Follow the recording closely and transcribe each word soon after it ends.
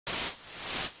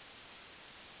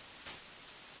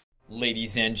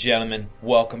Ladies and gentlemen,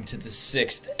 welcome to the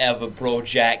 6th ever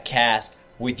BroJaK Cast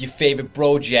with your favorite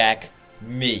BroJaK,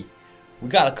 me. We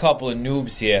got a couple of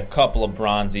noobs here, a couple of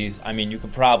bronzies. I mean, you can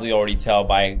probably already tell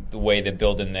by the way they're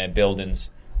building their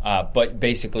buildings. But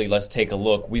basically, let's take a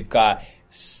look. We've got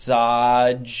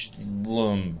sajlm.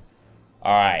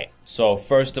 Alright, so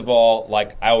first of all,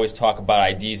 like I always talk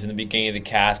about IDs in the beginning of the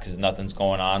cast because nothing's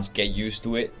going on. So get used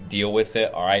to it, deal with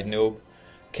it, alright, noob?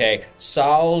 Okay,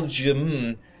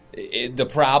 sajlm. The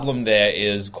problem there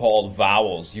is called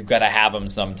vowels. You've got to have them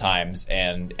sometimes,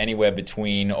 and anywhere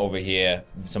between over here,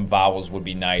 some vowels would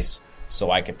be nice,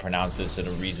 so I could pronounce this at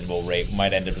a reasonable rate.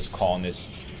 Might end up just calling this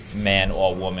man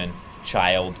or woman,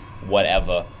 child,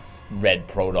 whatever, red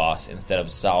Protoss instead of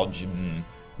sajlm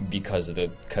because of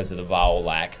the vowel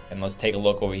lack. And let's take a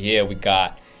look over here. We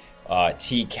got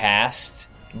T-cast,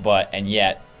 and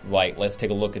yet, like, let's take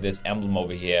a look at this emblem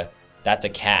over here. That's a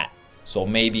cat. So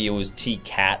maybe it was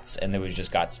T-cats and it was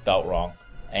just got spelt wrong.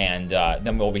 And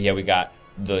then over here we got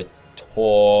the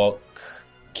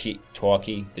TheTorky.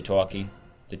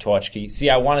 See,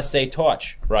 I want to say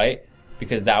torch, right?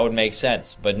 Because that would make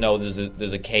sense. But no, there's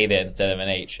a K there instead of an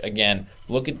H. Again,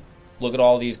 look at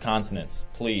all these consonants.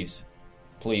 Please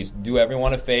do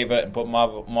everyone a favor and put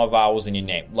more vowels in your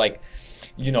name. Like,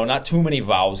 you know, not too many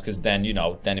vowels, because then, you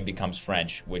know, then it becomes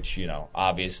French, which, you know,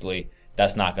 obviously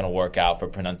that's not going to work out for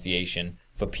pronunciation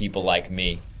for people like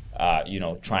me. You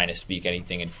know, trying to speak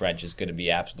anything in French is going to be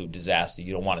absolute disaster.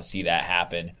 You don't want to see that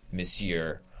happen,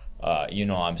 monsieur. You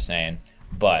know what I'm saying?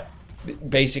 But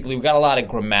basically, we've got a lot of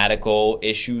grammatical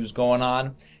issues going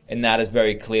on, and that is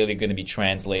very clearly going to be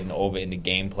translating over into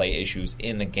gameplay issues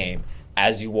in the game.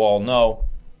 As you all know,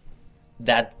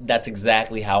 that's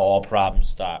exactly how all problems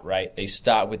start, right? They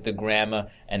start with the grammar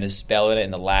and the spelling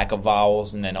and the lack of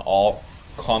vowels, and then it all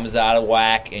comes out of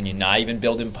whack, and you're not even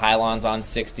building pylons on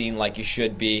 16 like you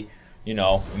should be. You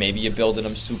know, maybe you're building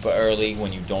them super early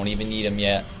when you don't even need them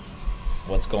yet.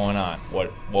 What's going on?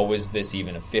 What was this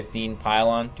even, a 15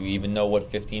 pylon? Do you even know what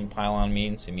 15 pylon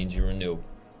means? It means you're a noob.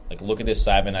 Like, look at this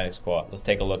cybernetics core. Let's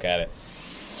take a look at it.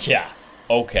 Yeah,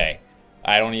 okay.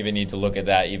 I don't even need to look at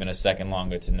that even a second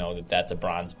longer to know that that's a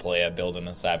bronze player building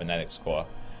a cybernetics core.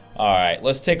 All right,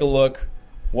 let's take a look.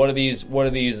 What are these two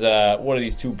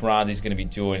bronzies going to be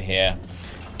doing here?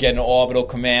 Getting an orbital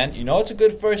command. You know, it's a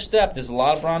good first step. There's a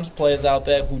lot of bronze players out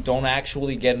there who don't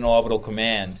actually get an orbital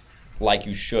command like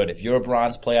you should. If you're a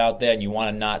bronze player out there and you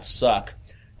want to not suck,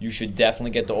 you should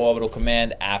definitely get the orbital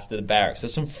command after the barracks.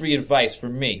 That's some free advice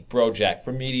from me, BroJaK.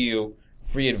 From me to you,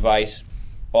 free advice.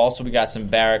 Also, we got some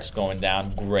barracks going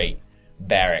down. Great.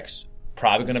 Barracks.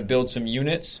 Probably going to build some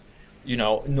units. You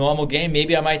know, normal game,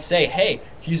 maybe I might say, hey,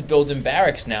 he's building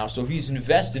barracks now, so he's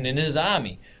investing in his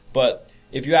army. But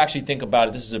if you actually think about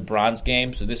it, this is a bronze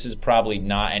game, so this is probably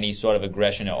not any sort of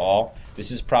aggression at all. This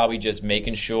is probably just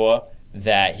making sure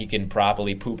that he can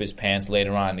properly poop his pants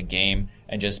later on in the game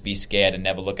and just be scared and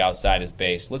never look outside his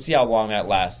base. Let's see how long that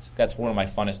lasts. That's one of my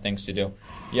funnest things to do.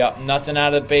 Yep, nothing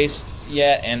out of the base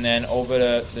yet, and then over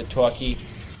to the TheTorky.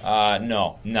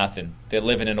 No, nothing. They're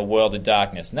living in a world of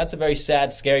darkness. And that's a very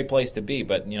sad, scary place to be,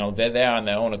 but, you know, they're there on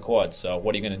their own accord, so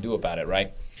what are you going to do about it,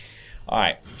 right?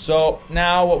 Alright, so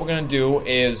now what we're going to do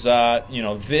is, you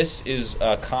know, this is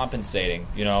compensating,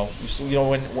 you know.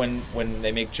 When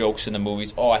they make jokes in the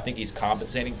movies, oh, I think he's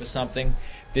compensating for something.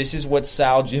 This is what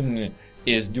sajlm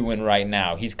is doing right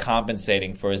now. He's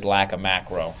compensating for his lack of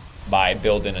macro by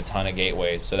building a ton of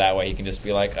gateways, so that way he can just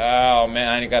be like, oh man,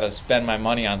 I got to spend my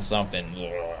money on something,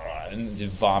 and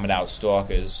just vomit out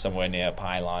stalkers somewhere near a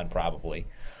pylon, probably.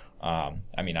 I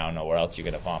mean, I don't know where else you're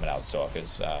going to vomit out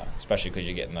stalkers, especially because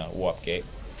you're getting the warp gate.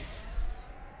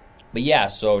 But yeah,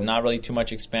 so not really too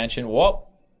much expansion. Whoa.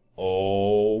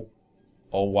 Oh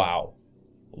wow.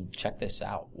 Check this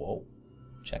out. Whoa.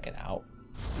 Check it out.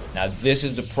 Now this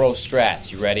is the pro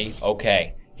strats. You ready?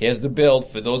 Okay. Here's the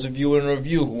build. For those of you in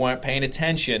review who weren't paying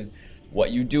attention,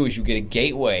 what you do is you get a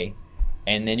gateway,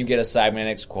 and then you get a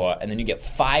cybernetics core, and then you get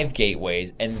 5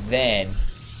 gateways, and then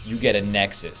you get a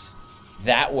nexus.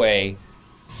 That way,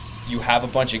 you have a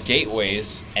bunch of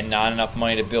gateways and not enough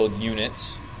money to build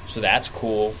units, so that's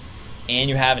cool.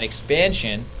 And you have an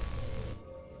expansion,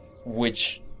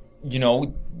 which, you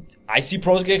know, I see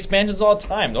pros get expansions all the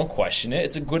time. Don't question it.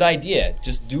 It's a good idea.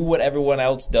 Just do what everyone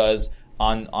else does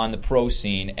on the pro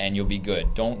scene, and you'll be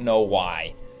good. Don't know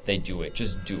why they do it.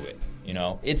 Just do it. You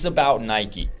know, it's about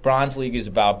Nike. Bronze League is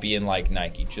about being like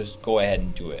Nike. Just go ahead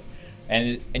and do it.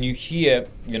 And you hear,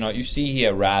 you know, you see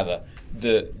here rather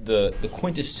the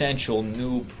quintessential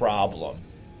new problem,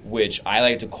 which I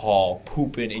like to call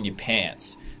pooping in your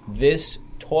pants. This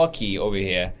TheTorky over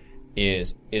here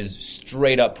is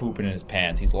straight up pooping in his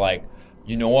pants. He's like,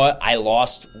 you know what? I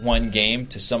lost one game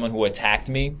to someone who attacked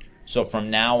me. So from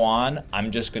now on,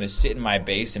 I'm just going to sit in my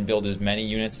base and build as many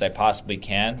units as I possibly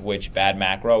can, which bad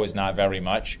macro is not very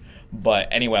much. But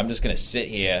anyway, I'm just going to sit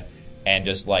here and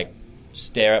just like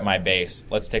stare at my base.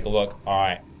 Let's take a look. All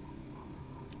right.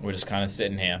 We're just kind of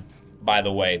sitting here. By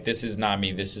the way, this is not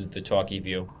me. This is the TheTorky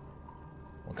view.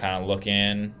 We're kind of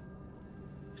looking,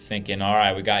 thinking, all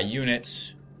right, we got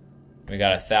units. We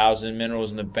got 1,000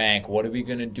 minerals in the bank. What are we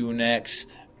going to do next?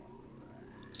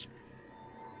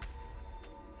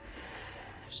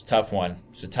 It's a tough one.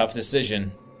 It's a tough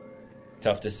decision.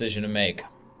 Tough decision to make.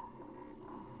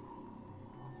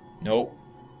 Nope.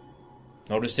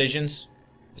 No decisions.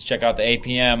 Let's check out the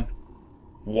APM.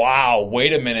 Wow,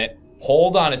 wait a minute.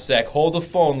 Hold on a sec. Hold the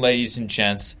phone, ladies and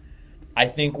gents. I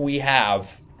think we've got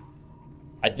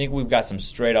some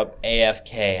straight up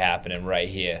AFK happening right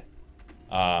here.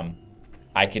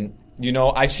 I've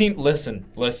seen,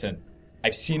 listen.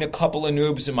 I've seen a couple of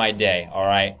noobs in my day,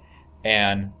 alright?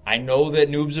 And I know that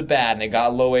noobs are bad and they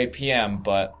got low APM,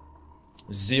 but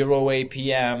 0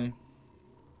 APM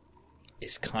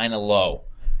is kind of low,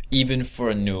 even for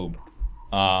a noob.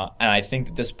 And I think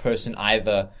that this person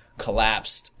either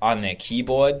collapsed on their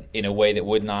keyboard in a way that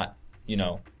would not,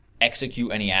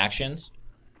 execute any actions,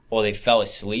 or they fell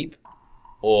asleep,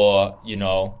 or,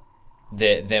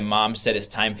 their mom said it's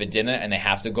time for dinner and they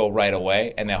have to go right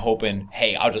away, and they're hoping,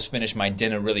 hey, I'll just finish my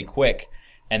dinner really quick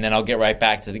and then I'll get right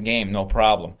back to the game, no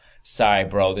problem. Sorry,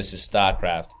 bro, this is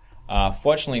StarCraft.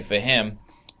 Fortunately for him,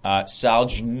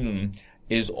 sajlm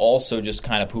is also just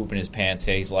kind of pooping his pants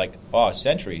here. He's like, oh,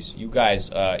 sentries, you guys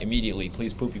immediately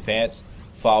please poop your pants,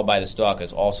 followed by the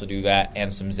stalkers also do that,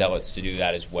 and some zealots to do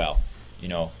that as well.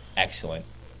 Excellent.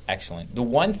 The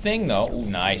one thing though, ooh,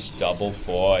 nice, double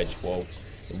forge, whoa.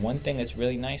 The one thing that's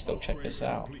really nice though, check this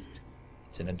out.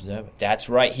 It's an observer. That's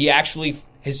right, he actually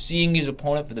is seeing his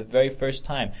opponent for the very first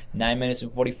time. 9 minutes and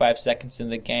 45 seconds in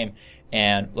the game.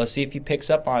 And let's see if he picks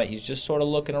up on it. He's just sort of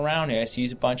looking around here,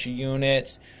 sees a bunch of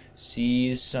units,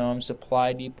 sees some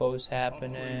supply depots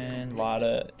happening, a lot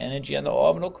of energy on the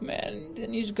orbital command,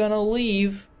 and he's gonna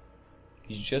leave.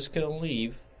 He's just gonna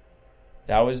leave.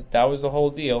 That was the whole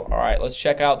deal. Alright, let's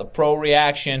check out the pro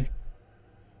reaction.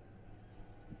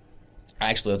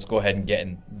 Actually, let's go ahead and get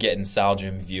in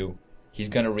sajlm view. He's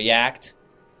gonna react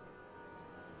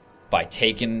by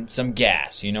taking some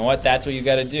gas. You know what? That's what you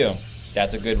gotta do.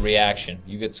 That's a good reaction.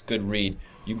 You get a good read.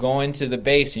 You go into the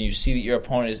base and you see that your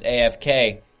opponent is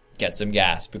AFK, get some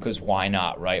gas, because why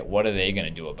not, right? What are they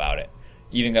gonna do about it?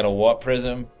 Even got a warp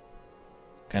prism.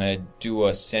 Gonna do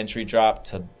a sentry drop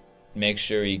to make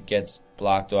sure he gets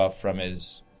blocked off from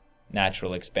his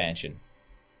natural expansion.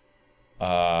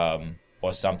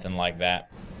 Or something like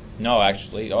that. No,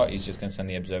 actually, he's just gonna send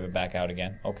the observer back out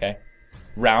again. Okay.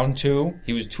 Round 2,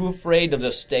 he was too afraid to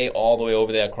just stay all the way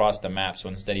over there across the map, so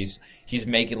instead he's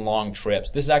making long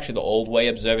trips. This is actually the old way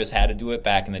observers had to do it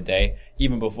back in the day,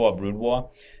 even before Brood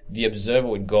War. The observer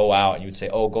would go out and you would say,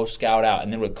 oh, go scout out,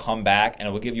 and then would come back and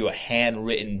it would give you a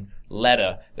handwritten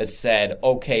letter that said,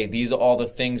 okay, these are all the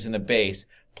things in the base.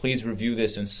 Please review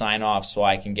this and sign off so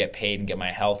I can get paid and get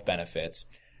my health benefits.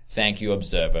 Thank you,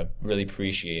 observer. Really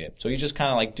appreciate it. So he's just kind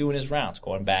of like doing his rounds,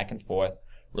 going back and forth,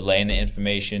 relaying the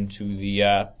information to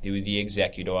the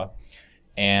executor.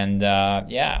 And,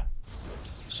 yeah.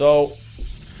 So,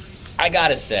 I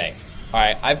gotta say,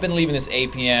 alright, I've been leaving this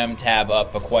APM tab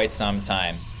up for quite some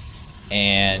time.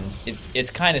 And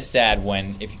it's kind of sad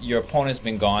when, if your opponent's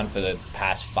been gone for the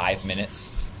past 5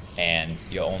 minutes, and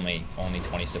you're only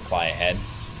 20 supply ahead,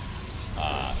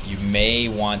 you may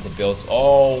want to build...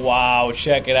 Oh, wow,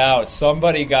 check it out.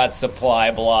 Somebody got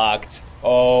supply blocked.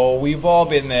 Oh, we've all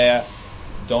been there.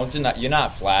 Don't deny... You're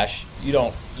not Flash.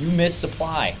 You miss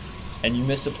supply. And you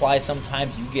miss supply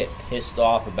sometimes, you get pissed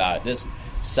off about it. This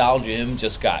sajlm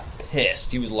just got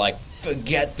pissed. He was like,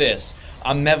 forget this.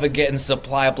 I'm never getting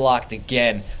supply blocked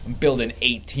again. I'm building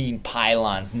 18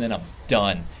 pylons and then I'm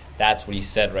done. That's what he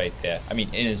said right there. I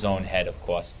mean, in his own head, of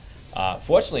course.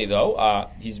 Fortunately, though,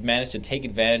 he's managed to take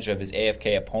advantage of his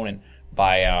AFK opponent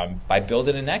by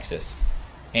building a Nexus.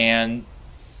 And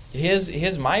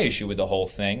here's my issue with the whole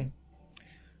thing.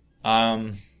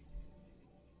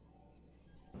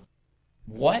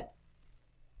 What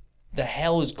the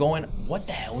hell is going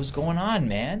on,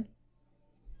 man?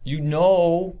 You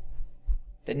know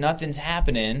that nothing's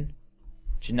happening,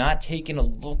 but you're not taking a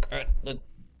look at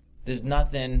there's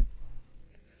nothing.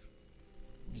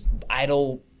 It's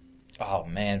idle. Oh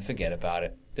man, forget about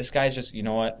it. This guy's just, you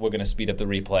know what? We're gonna speed up the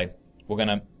replay.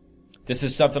 This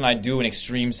is something I do in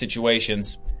extreme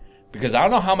situations, because I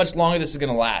don't know how much longer this is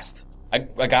gonna last. I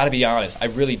gotta be honest. I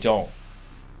really don't.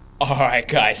 Alright,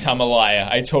 guys, I'm a liar.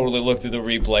 I totally looked at the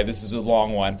replay. This is a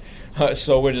long one.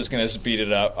 So we're just gonna speed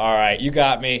it up. Alright, you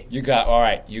got me.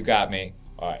 Alright, you got me.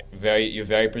 Alright, you're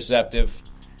very perceptive.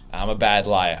 I'm a bad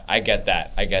liar. I get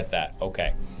that.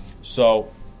 Okay.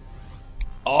 So,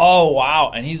 oh,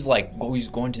 wow. And he's like, he's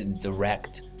going to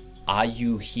direct. Are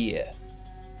you here?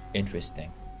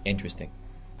 Interesting.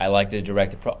 I like the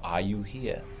direct approach. Are you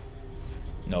here?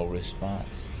 No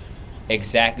response.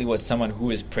 Exactly what someone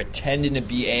who is pretending to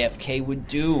be AFK would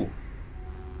do.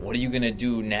 What are you gonna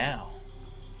do now?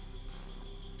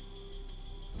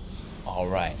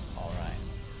 Alright.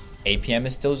 APM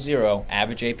is still 0.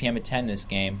 Average APM at 10 this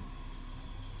game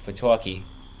for Torky.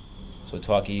 So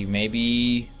Torky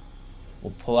maybe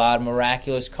will pull out a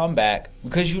miraculous comeback.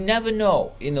 Because you never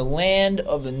know. In the land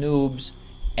of the noobs,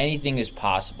 anything is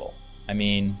possible. I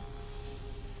mean,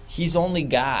 he's only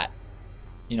got,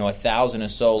 1,000 or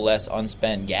so less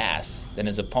unspent gas than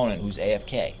his opponent who's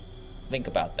AFK. Think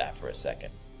about that for a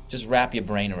second. Just wrap your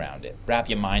brain around it. Wrap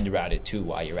your mind around it too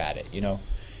while you're at it,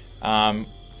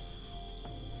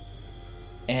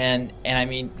 And I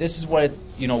mean, this is what,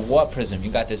 Warp Prism.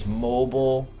 You got this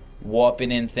mobile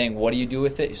warping in thing. What do you do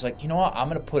with it? It's like, you know what? I'm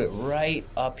going to put it right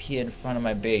up here in front of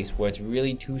my base where it's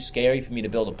really too scary for me to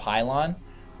build a pylon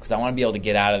because I want to be able to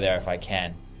get out of there if I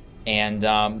can. And,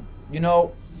 oh,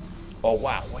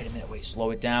 wow. Wait a minute.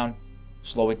 Slow it down.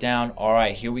 All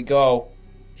right, here we go.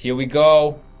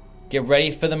 Get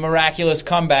ready for the miraculous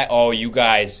comeback. Oh, you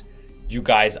guys,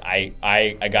 I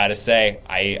got to say,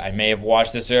 I may have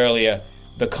watched this earlier.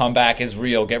 The comeback is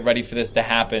real. Get ready for this to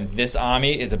happen. This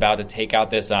army is about to take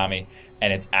out this army,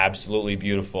 and it's absolutely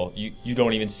beautiful. You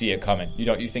don't even see it coming.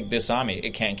 You think this army,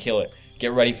 it can't kill it.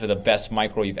 Get ready for the best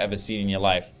micro you've ever seen in your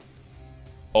life.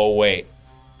 Oh, wait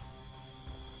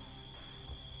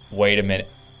a minute.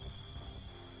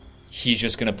 He's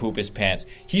just gonna poop his pants.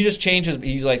 He just changed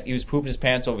he was pooping his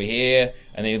pants over here,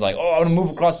 and then he's like, oh, I'm gonna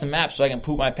move across the map so I can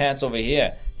poop my pants over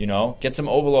here. Get some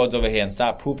overlords over here and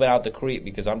stop pooping out the creep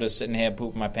because I'm just sitting here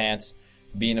pooping my pants,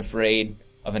 being afraid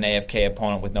of an AFK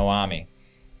opponent with no army.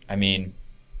 I mean,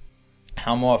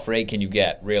 how more afraid can you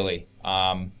get, really?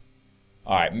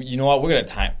 Alright, you know what? We're gonna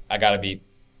time. I gotta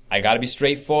be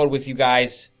straightforward with you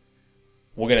guys.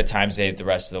 We're gonna time save the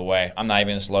rest of the way. I'm not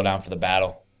even gonna slow down for the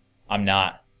battle. I'm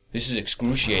not. This is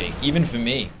excruciating, even for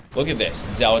me. Look at this.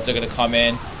 Zealots are gonna come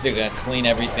in. They're gonna clean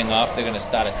everything up. They're gonna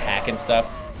start attacking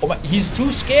stuff. Oh my, he's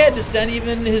too scared to send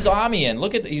even his army in.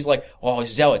 Look at, he's like, oh,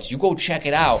 Zealots, you go check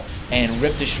it out and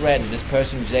rip to shreds this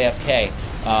person who's AFK.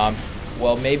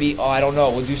 Well, maybe, I don't know,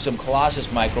 we'll do some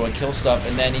Colossus micro and kill stuff,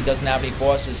 and then he doesn't have any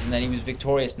forces, and then he was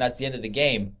victorious, and that's the end of the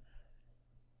game.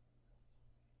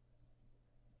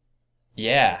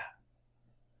 Yeah.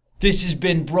 This has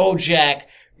been BroJaK.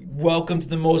 Welcome to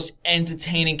the most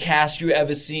entertaining cast you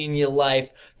ever seen in your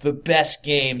life. The best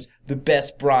games, the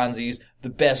best bronzies, the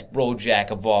best BroJaK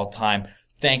of all time.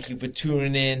 Thank you for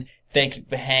tuning in. Thank you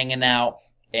for hanging out.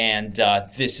 And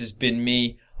this has been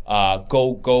me.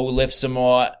 Go lift some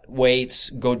more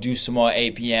weights. Go do some more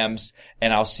APMs.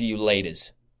 And I'll see you laters.